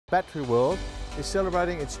Battery World is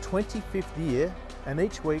celebrating its 25th year, and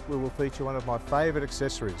each week we will feature one of my favourite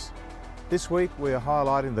accessories. This week we are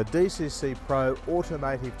highlighting the DCC Pro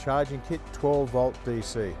AUTOMOTIVE Charging Kit 12 volt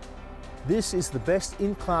DC. This is the best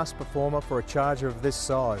in-class performer for a charger of this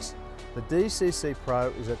size. The DCC Pro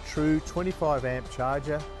is a true 25 amp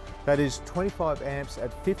charger, that is 25 amps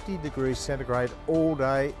at 50 degrees centigrade all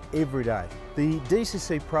day, every day. The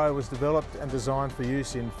DCC Pro was developed and designed for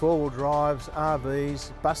use in four-wheel drives,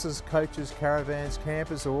 RVs, buses, coaches, caravans,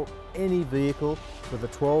 campers or any vehicle with a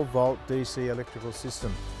 12 volt DC electrical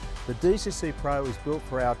system. The DCC Pro is built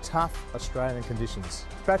for our tough Australian conditions.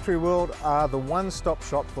 Battery World are the one-stop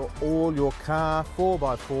shop for all your car,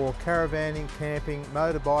 4x4, caravanning, camping,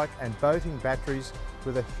 motorbike and boating batteries,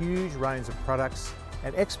 with a huge range of products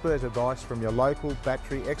and expert advice from your local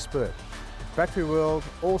battery expert. Battery World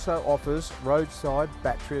also offers roadside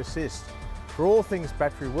battery assist. For all things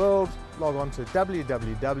Battery World, log on to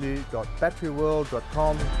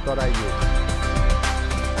www.batteryworld.com.au.